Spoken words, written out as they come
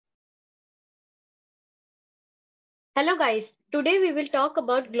Hello guys, today we will talk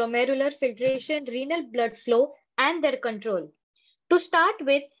about glomerular filtration, renal blood flow and their control. To start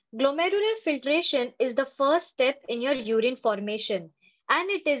with, glomerular filtration is the first step in your urine formation and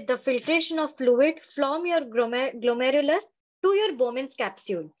it is the filtration of fluid from your glomerulus to your Bowman's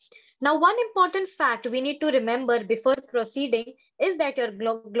capsule. Now, one important fact we need to remember before proceeding is that your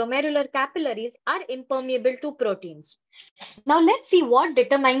glomerular capillaries are impermeable to proteins. Now let's see what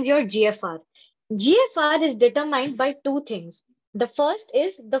determines your GFR. GFR is determined by two things. The first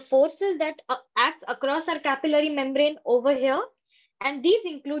is the forces that act across our capillary membrane over here, and these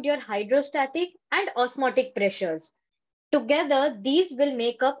include your hydrostatic and osmotic pressures. Together, these will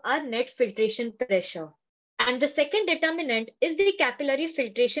make up our net filtration pressure. And the second determinant is the capillary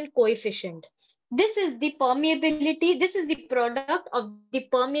filtration coefficient. This is the product of the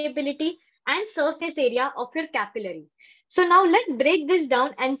permeability and surface area of your capillary. So now let's break this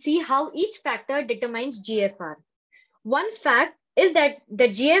down and see how each factor determines GFR. One fact is that the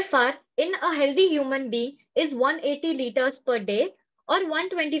GFR in a healthy human being is 180 liters per day or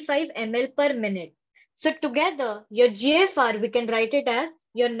 125 ml per minute. So together, your GFR, we can write it as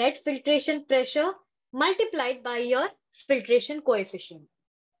your net filtration pressure multiplied by your filtration coefficient.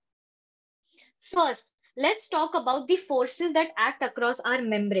 First, let's talk about the forces that act across our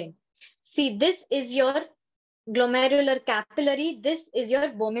membrane. See, this is your glomerular capillary. This is your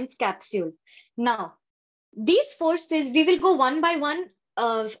Bowman's capsule. Now, these forces, we will go one by one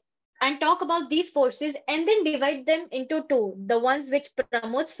and talk about these forces and then divide them into two, the ones which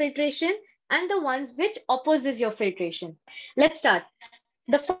promotes filtration and the ones which opposes your filtration. Let's start.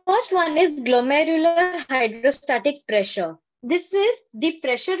 The first one is glomerular hydrostatic pressure. This is the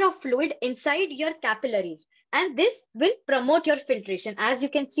pressure of fluid inside your capillaries, and this will promote your filtration. As you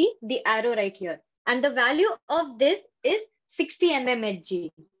can see the arrow right here. And the value of this is 60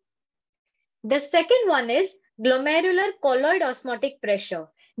 mmHg. The second one is glomerular colloid osmotic pressure.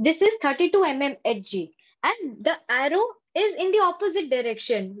 This is 32 mmHg, and the arrow is in the opposite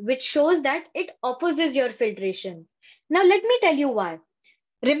direction, which shows that it opposes your filtration. Now let me tell you why.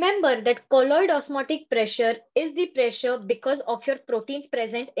 Remember that colloid osmotic pressure is the pressure because of your proteins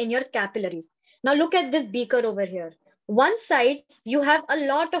present in your capillaries. Now look at this beaker over here. One side you have a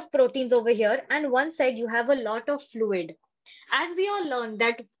lot of proteins over here and one side you have a lot of fluid. As we all learn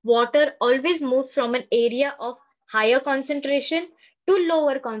that water always moves from an area of higher concentration to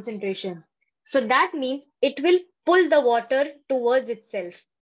lower concentration. So that means it will pull the water towards itself.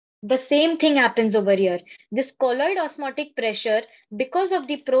 The same thing happens over here. This colloid osmotic pressure, because of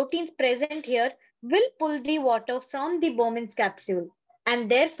the proteins present here, will pull the water from the Bowman's capsule and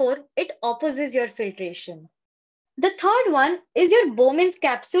therefore it opposes your filtration. The third one is your Bowman's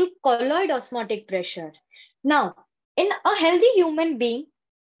capsule colloid osmotic pressure. Now, in a healthy human being,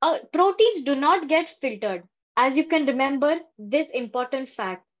 proteins do not get filtered. As you can remember this important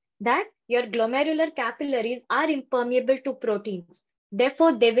fact that your glomerular capillaries are impermeable to proteins.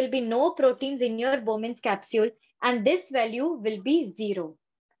 Therefore, there will be no proteins in your Bowman's capsule and this value will be 0.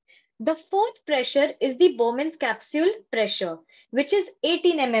 The fourth pressure is the Bowman's capsule pressure, which is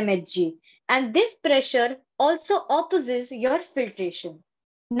 18 mmHg. And this pressure also opposes your filtration.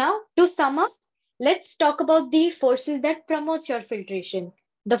 Now, to sum up, let's talk about the forces that promote your filtration.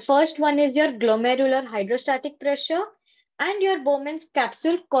 The first one is your glomerular hydrostatic pressure and your Bowman's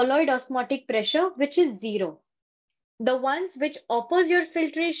capsule colloid osmotic pressure, which is 0. The ones which oppose your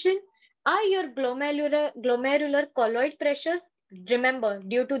filtration are your glomerular colloid pressures, remember,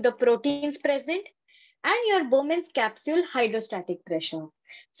 due to the proteins present, and your Bowman's capsule hydrostatic pressure.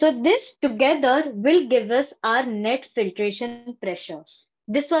 So this together will give us our net filtration pressure.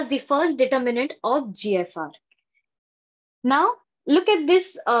 This was the first determinant of GFR. Now, look at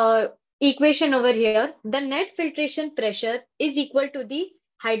this equation over here. The net filtration pressure is equal to the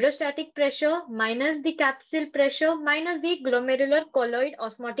hydrostatic pressure minus the capsule pressure minus the glomerular colloid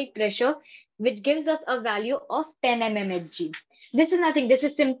osmotic pressure, which gives us a value of 10 mmHg. This is nothing. This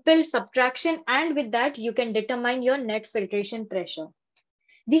is simple subtraction, and with that, you can determine your net filtration pressure.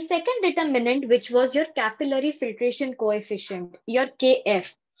 The second determinant, which was your capillary filtration coefficient, your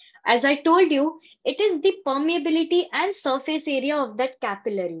KF. As I told you, it is the permeability and surface area of that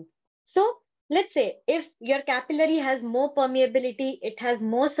capillary. So let's say if your capillary has more permeability, it has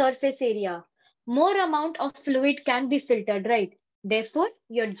more surface area, more amount of fluid can be filtered, right? Therefore,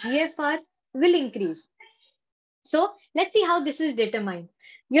 your GFR will increase. So let's see how this is determined.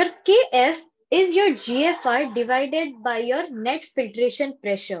 Your KF is your GFR divided by your net filtration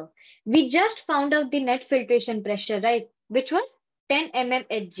pressure. We just found out the net filtration pressure, right? Which was 10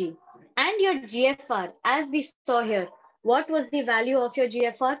 mmHg. And your GFR, as we saw here, what was the value of your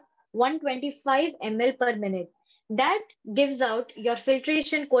GFR? 125 ml per minute. That gives out your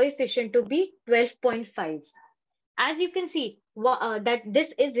filtration coefficient to be 12.5. As you can see, that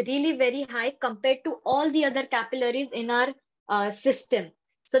this is really very high compared to all the other capillaries in our system.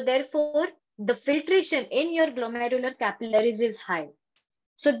 So therefore, the filtration in your glomerular capillaries is high.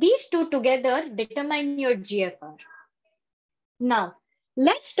 So these two together determine your GFR. Now,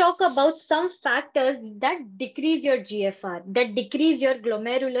 let's talk about some factors that decrease your GFR, that decrease your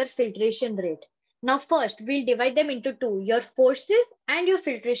glomerular filtration rate. Now, first, we'll divide them into two, your forces and your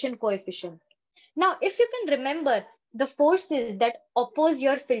filtration coefficient. Now, if you can remember the forces that oppose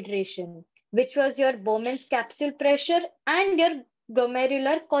your filtration, which was your Bowman's capsule pressure and your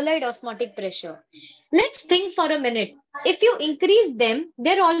glomerular colloid osmotic pressure. Let's think for a minute. If you increase them,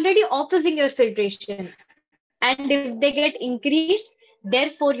 they're already opposing your filtration. And if they get increased,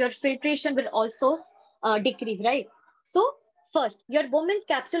 therefore your filtration will also decrease, right? So first, your Bowman's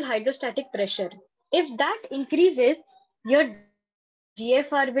capsule hydrostatic pressure. If that increases, your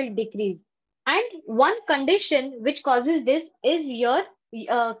GFR will decrease. And one condition which causes this is your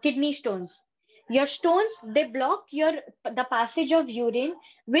kidney stones. Your stones, they block the passage of urine,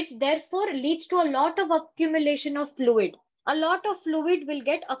 which therefore leads to a lot of accumulation of fluid. A lot of fluid will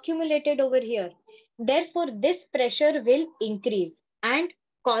get accumulated over here. Therefore, this pressure will increase and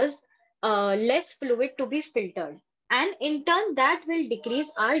cause less fluid to be filtered. And in turn, that will decrease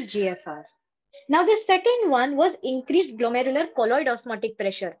our GFR. Now, the second one was increased glomerular colloid osmotic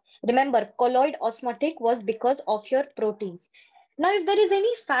pressure. Remember, colloid osmotic was because of your proteins. Now, if there is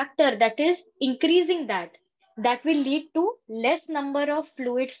any factor that is increasing that, that will lead to less number of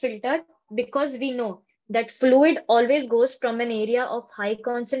fluid filtered, because we know that fluid always goes from an area of high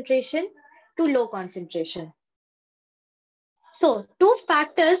concentration to low concentration. So, two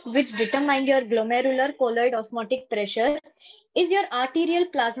factors which determine your glomerular colloid osmotic pressure is your arterial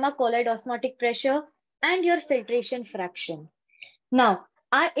plasma colloid osmotic pressure and your filtration fraction. Now,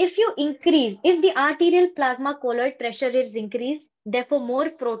 if the arterial plasma colloid pressure is increased, therefore more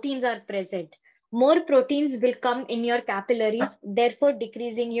proteins are present. More proteins will come in your capillaries, therefore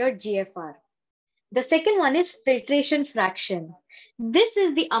decreasing your GFR. The second one is filtration fraction. This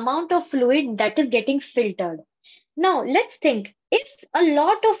is the amount of fluid that is getting filtered. Now, let's think, if a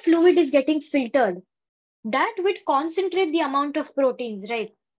lot of fluid is getting filtered, that would concentrate the amount of proteins,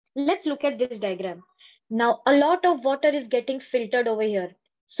 right? Let's look at this diagram. Now, a lot of water is getting filtered over here.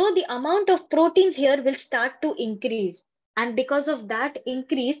 So the amount of proteins here will start to increase. And because of that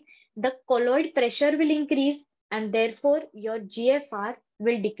increase, the colloid pressure will increase and therefore your GFR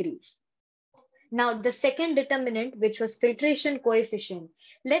will decrease. Now, the second determinant, which was filtration coefficient,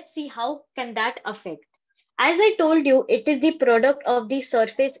 let's see how can that affect. As I told you, it is the product of the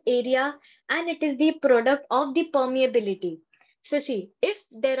surface area and it is the product of the permeability. So see, if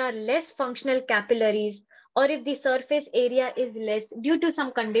there are less functional capillaries or if the surface area is less due to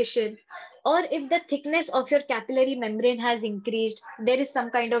some condition, or if the thickness of your capillary membrane has increased, there is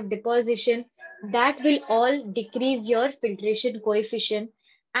some kind of deposition, that will all decrease your filtration coefficient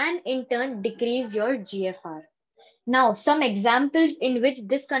and in turn decrease your GFR. Now, some examples in which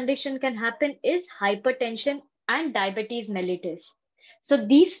this condition can happen is hypertension and diabetes mellitus. So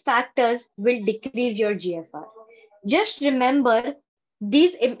these factors will decrease your GFR. Just remember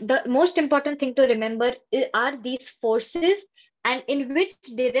the most important thing to remember are these forces and in which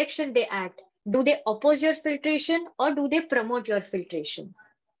direction they act. Do they oppose your filtration or do they promote your filtration?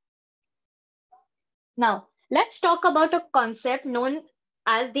 Now, let's talk about a concept known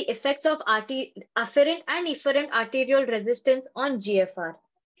as the effects of afferent and efferent arterial resistance on GFR.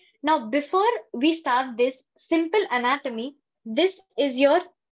 Now, before we start this simple anatomy, this is your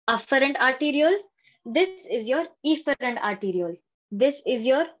afferent arteriole, this is your efferent arteriole, this is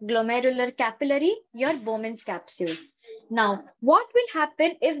your glomerular capillary, your Bowman's capsule. Now, what will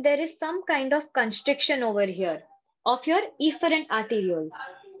happen if there is some kind of constriction over here of your efferent arteriole?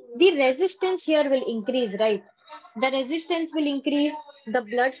 The resistance here will increase, right? The resistance will increase, the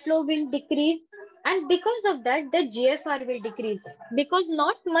blood flow will decrease, and because of that, the GFR will decrease because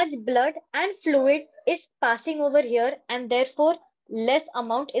not much blood and fluid is passing over here, and therefore less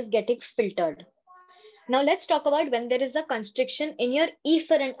amount is getting filtered. Now let's talk about when there is a constriction in your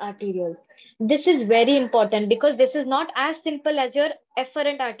efferent arteriole. This is very important because this is not as simple as your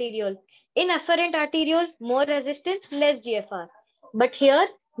efferent arteriole. In efferent arteriole, more resistance, less GFR. But here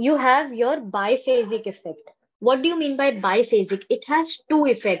you have your biphasic effect. What do you mean by biphasic? It has two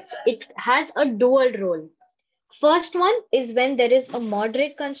effects. It has a dual role. First one is when there is a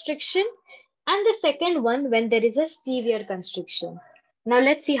moderate constriction, and the second one when there is a severe constriction. Now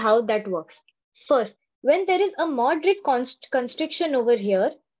let's see how that works. First, when there is a moderate constriction over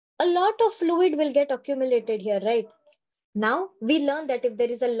here, a lot of fluid will get accumulated here, right? Now we learn that if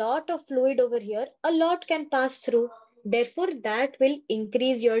there is a lot of fluid over here, a lot can pass through. Therefore, that will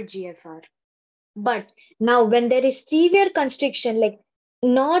increase your GFR. But now when there is severe constriction, like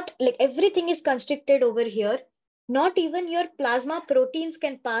not like everything is constricted over here, not even your plasma proteins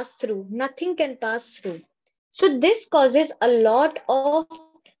can pass through, nothing can pass through. So this causes a lot of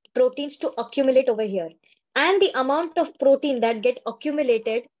proteins to accumulate over here. And the amount of protein that get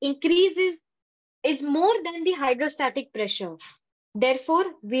accumulated increases is more than the hydrostatic pressure. Therefore,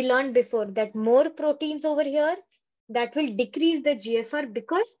 we learned before that more proteins over here, that will decrease the GFR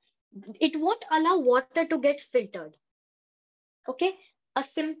because it won't allow water to get filtered. Okay, a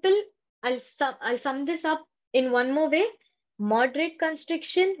simple, I'll sum this up in one more way. Moderate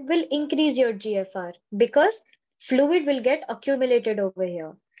constriction will increase your GFR because fluid will get accumulated over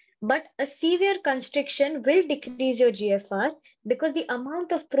here. But a severe constriction will decrease your GFR because the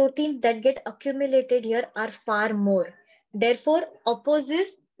amount of proteins that get accumulated here are far more. Therefore,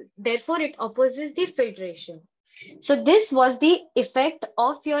 it opposes the filtration. So this was the effect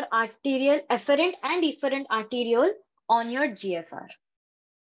of your arterial efferent and efferent arteriole on your GFR.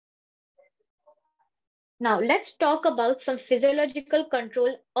 Now let's talk about some physiological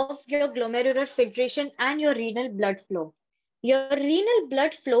control of your glomerular filtration and your renal blood flow. Your renal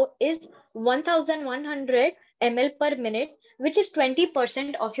blood flow is 1100 ml per minute, which is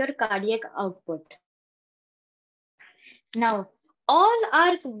 20% of your cardiac output. Now, all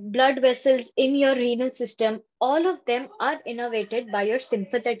our blood vessels in your renal system, all of them are innervated by your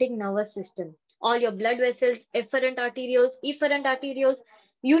sympathetic nervous system. All your blood vessels, efferent arterioles,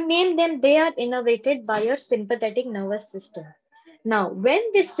 you name them, they are innervated by your sympathetic nervous system. Now, when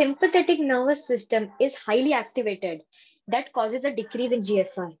this sympathetic nervous system is highly activated, that causes a decrease in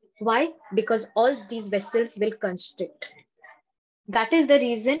GFR. Why? Because all these vessels will constrict. That is the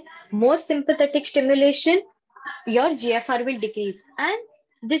reason more sympathetic stimulation, your GFR will decrease. And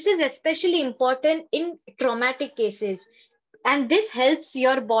this is especially important in traumatic cases. And this helps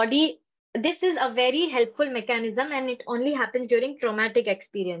your body. This is a very helpful mechanism and it only happens during traumatic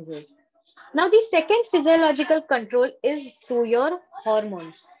experiences. Now, the second physiological control is through your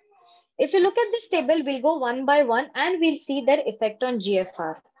hormones. If you look at this table, we'll go one by one and we'll see their effect on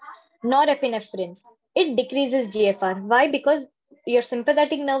GFR. Norepinephrine, it decreases GFR. Why? Because your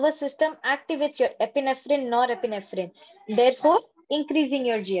sympathetic nervous system activates your epinephrine, norepinephrine, therefore increasing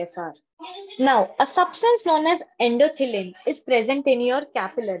your GFR. Now, a substance known as endothelin is present in your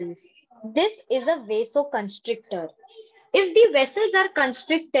capillaries. This is a vasoconstrictor. If the vessels are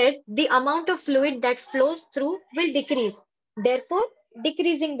constricted, the amount of fluid that flows through will decrease, therefore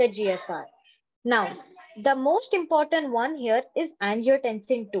decreasing the GFR. Now, the most important one here is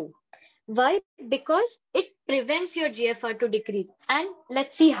angiotensin 2. Why? Because it prevents your GFR to decrease. And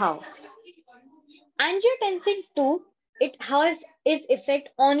let's see how. Angiotensin 2, it has its effect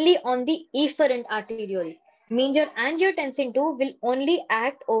only on the efferent arteriole. Means your angiotensin 2 will only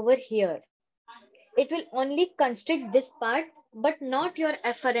act over here. It will only constrict this part, but not your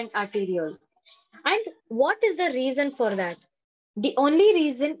efferent arteriole. And what is the reason for that? The only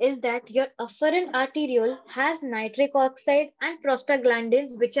reason is that your afferent arteriole has nitric oxide and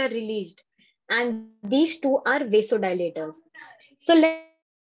prostaglandins which are released. And these two are vasodilators. So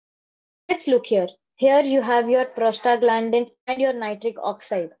let's look here. Here you have your prostaglandins and your nitric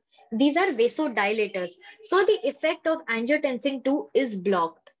oxide. These are vasodilators. So the effect of angiotensin 2 is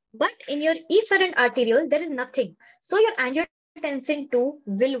blocked. But in your efferent arteriole, there is nothing. So your angiotensin 2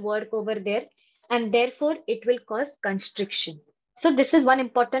 will work over there and therefore it will cause constriction. So this is one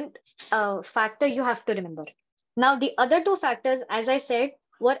important factor you have to remember. Now the other two factors, as I said,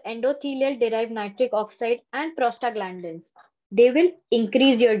 were endothelial derived nitric oxide and prostaglandins. They will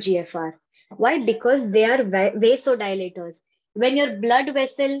increase your GFR. Why? Because they are vasodilators. When your blood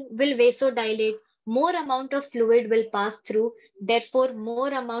vessel will vasodilate, more amount of fluid will pass through. Therefore, more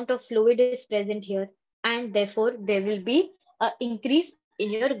amount of fluid is present here, and therefore there will be an increase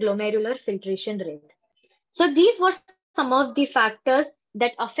in your glomerular filtration rate. So these were some of the factors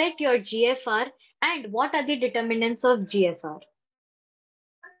that affect your GFR and what are the determinants of GFR.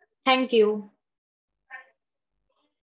 Thank you.